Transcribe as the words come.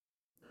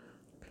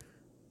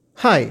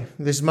Hi,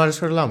 this is Marius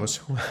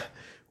Harlamos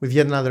with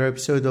yet another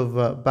episode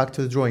of Back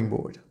to the Drawing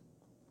Board.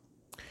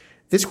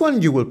 This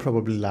one you will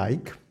probably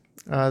like,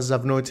 as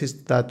I've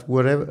noticed that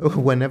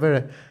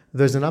whenever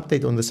there's an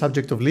update on the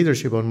subject of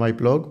leadership on my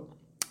blog,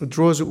 it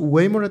draws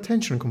way more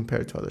attention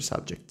compared to other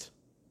subjects.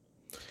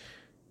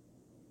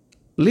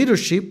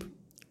 Leadership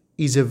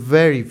is a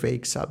very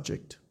vague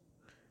subject.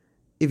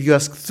 If you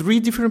ask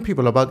 3 different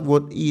people about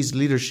what is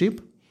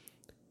leadership,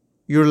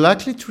 you're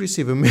likely to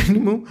receive a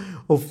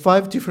minimum of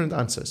 5 different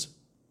answers.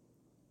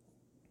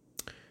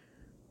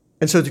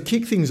 And so to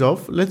kick things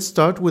off, let's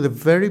start with a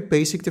very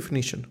basic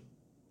definition.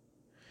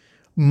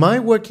 My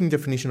working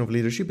definition of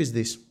leadership is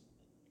this.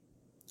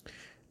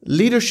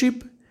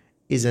 Leadership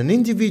is an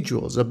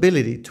individual's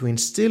ability to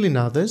instill in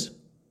others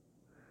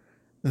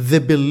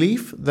the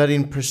belief that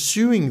in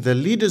pursuing the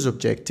leader's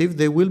objective,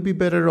 they will be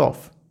better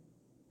off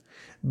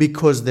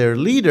because their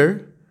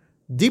leader,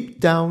 deep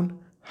down,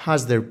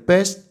 has their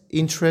best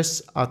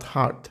interests at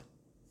heart.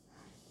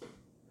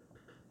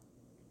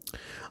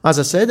 As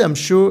I said, I'm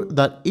sure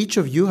that each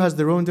of you has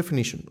their own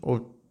definition,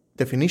 or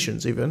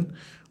definitions even,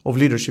 of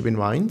leadership in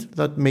mind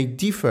that may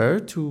differ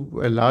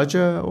to a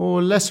larger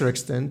or lesser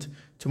extent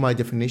to my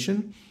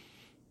definition,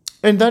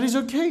 and that is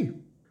okay.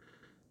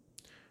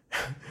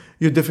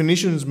 Your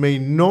definitions may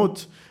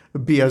not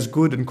be as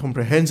good and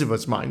comprehensive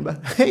as mine,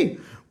 but hey,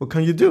 what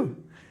can you do?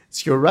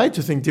 It's your right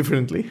to think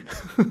differently.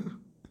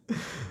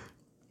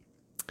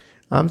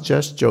 I'm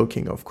just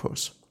joking, of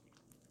course.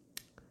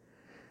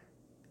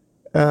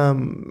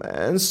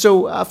 And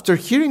so after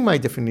hearing my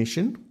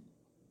definition,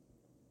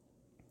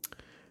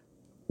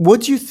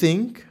 what do you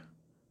think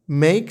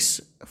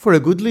makes for a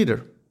good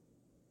leader?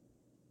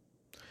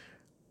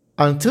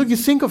 Until you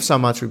think of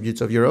some attributes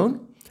of your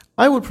own,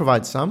 I will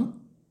provide some,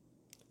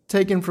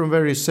 taken from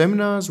various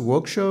seminars,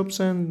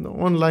 workshops, and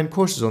online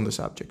courses on the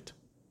subject.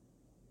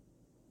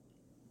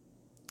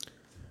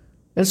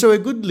 And so a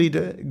good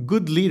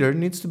leader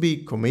needs to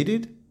be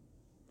committed,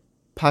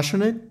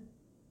 passionate,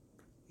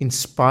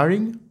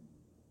 inspiring,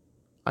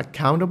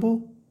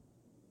 accountable,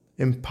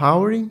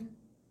 empowering,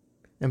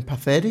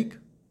 empathetic,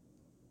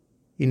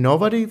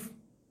 innovative,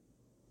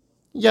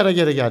 yada,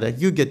 yada, yada.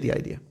 You get the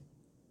idea.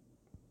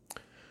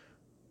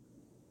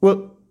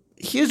 Well,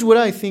 here's what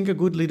I think a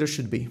good leader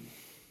should be.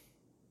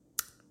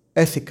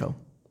 Ethical.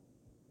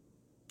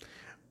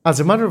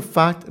 As a matter of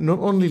fact, not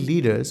only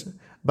leaders,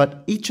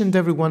 but each and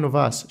every one of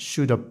us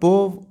should,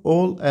 above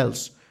all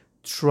else,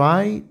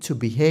 try to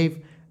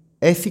behave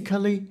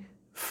ethically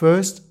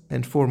first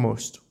and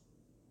foremost.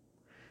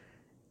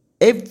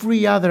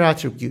 Every other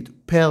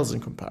attribute pales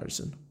in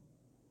comparison.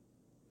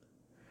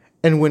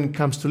 And when it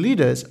comes to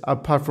leaders,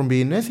 apart from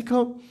being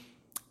ethical,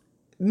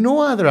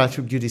 no other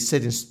attribute is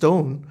set in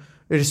stone,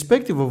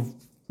 irrespective of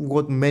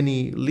what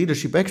many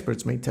leadership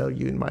experts may tell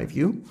you, in my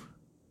view.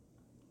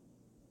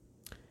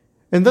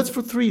 And that's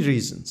for 3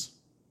 reasons.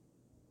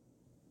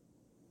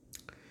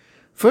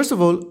 First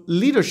of all,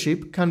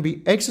 leadership can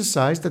be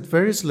exercised at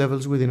various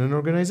levels within an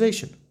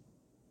organization.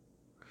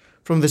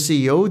 From the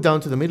CEO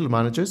down to the middle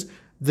managers,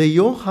 they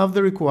all have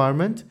the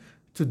requirement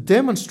to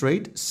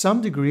demonstrate some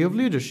degree of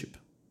leadership.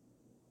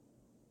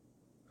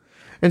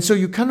 And so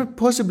you cannot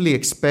possibly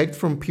expect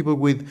from people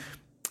with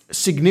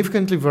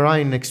significantly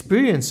varying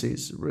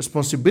experiences,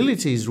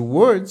 responsibilities,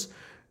 rewards,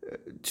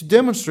 to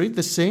demonstrate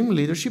the same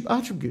leadership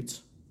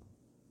attributes.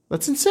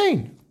 That's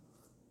insane.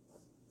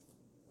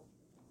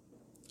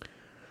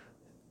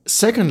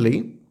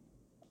 Secondly,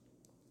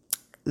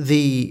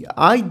 the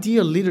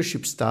ideal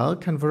leadership style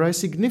can vary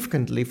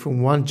significantly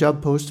from one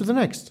job post to the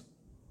next.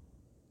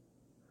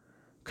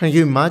 Can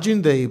you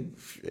imagine the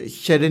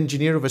head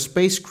engineer of a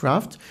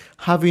spacecraft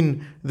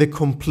having the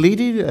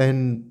completed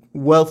and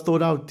well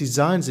thought out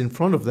designs in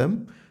front of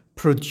them,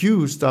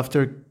 produced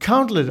after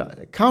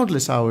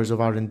countless hours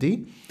of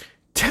R&D,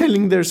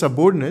 telling their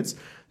subordinates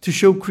to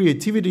show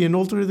creativity and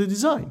alter the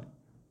design?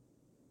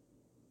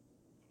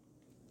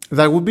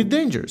 That would be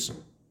dangerous.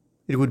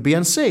 It would be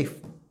unsafe.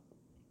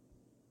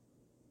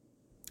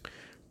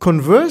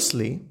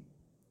 Conversely,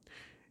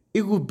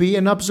 it would be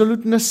an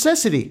absolute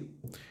necessity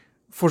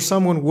for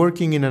someone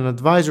working in an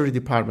advisory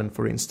department,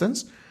 for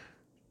instance,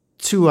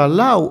 to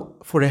allow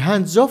for a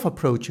hands-off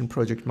approach in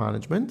project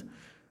management,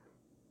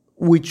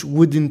 which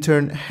would in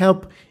turn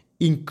help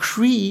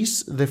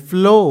increase the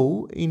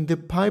flow in the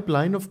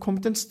pipeline of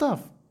competent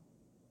staff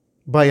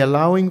by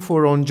allowing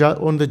for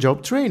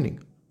on-the-job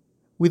training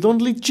with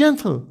only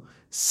gentle,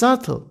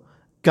 subtle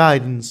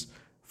guidance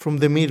from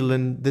the middle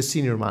and the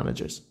senior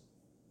managers.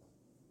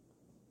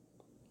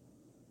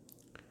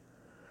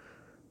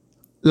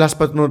 Last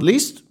but not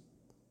least,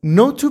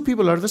 no 2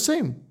 people are the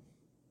same.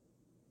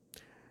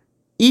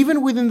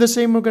 Even within the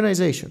same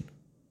organization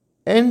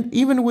and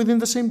even within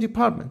the same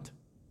department,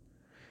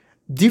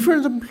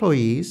 different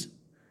employees,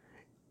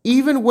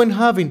 even when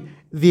having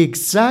the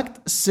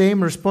exact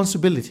same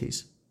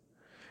responsibilities,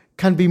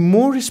 can be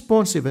more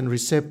responsive and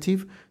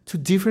receptive to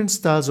different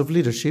styles of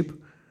leadership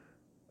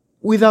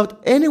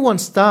without any one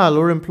style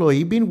or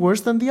employee being worse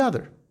than the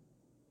other.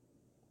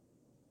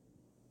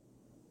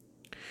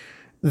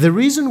 The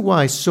reason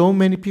why so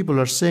many people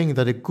are saying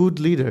that a good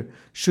leader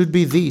should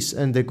be this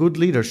and a good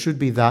leader should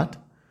be that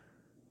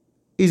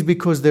is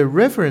because their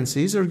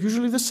references are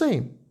usually the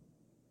same.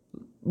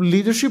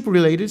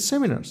 Leadership-related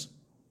seminars.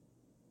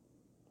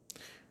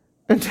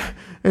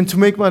 And to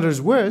make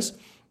matters worse,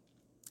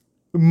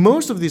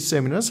 most of these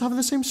seminars have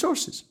the same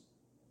sources.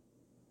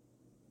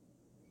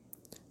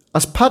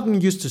 As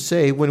Patton used to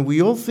say, when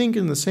we all think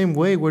in the same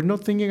way, we're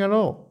not thinking at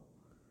all.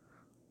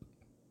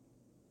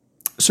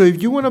 So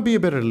if you want to be a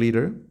better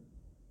leader,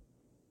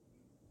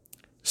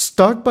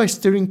 start by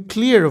steering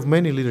clear of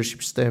many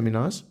leadership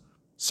seminars.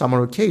 Some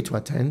are okay to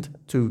attend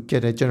to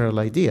get a general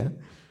idea.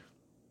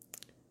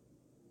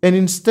 And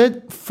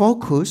instead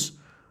focus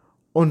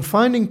on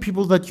finding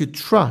people that you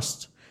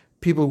trust,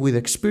 people with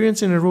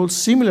experience in a role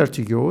similar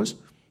to yours,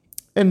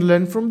 and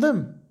learn from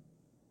them.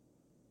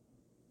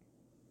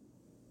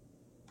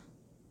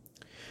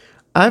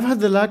 I've had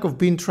the luck of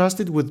being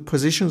trusted with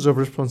positions of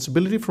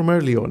responsibility from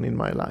early on in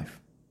my life.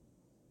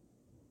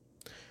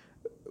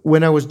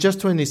 When I was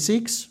just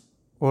 26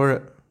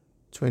 or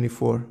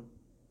 24.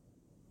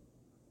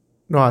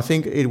 No, I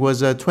think it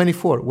was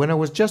 24. When I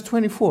was just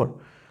 24,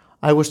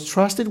 I was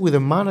trusted with the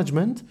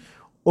management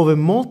of a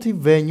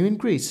multi-venue in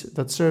Greece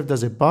that served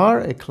as a bar,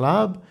 a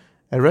club,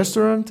 a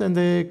restaurant, and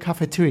a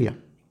cafeteria.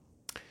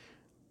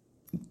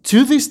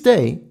 To this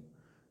day,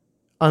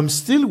 I'm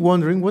still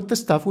wondering what the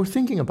staff were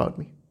thinking about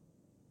me.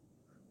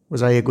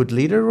 Was I a good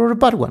leader or a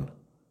bad one?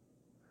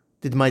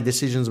 Did my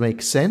decisions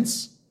make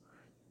sense?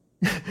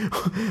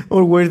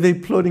 Or were they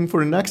plotting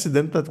for an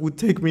accident that would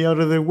take me out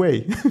of their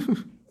way?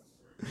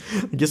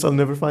 I guess I'll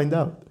never find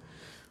out.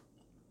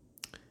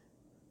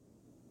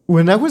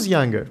 When I was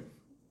younger,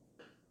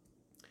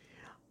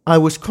 I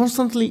was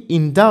constantly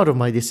in doubt of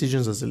my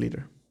decisions as a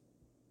leader.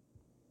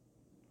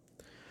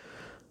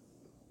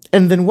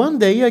 And then one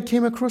day I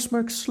came across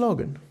Merck's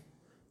slogan.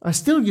 I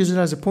still use it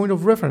as a point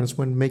of reference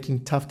when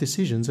making tough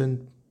decisions,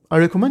 and I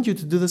recommend you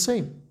to do the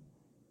same.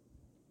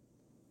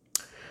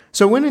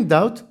 So when in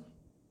doubt,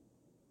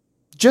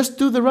 just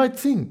do the right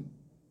thing.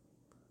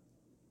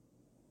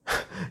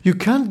 You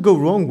can't go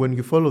wrong when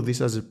you follow this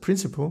as a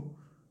principle.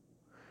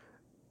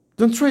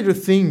 Don't try to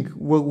think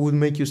what would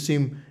make you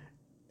seem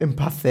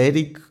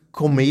empathetic,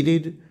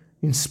 committed,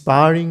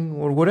 inspiring,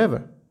 or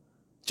whatever.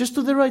 Just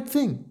do the right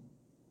thing.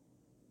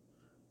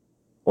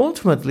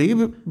 Ultimately,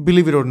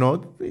 believe it or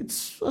not,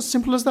 it's as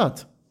simple as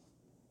that.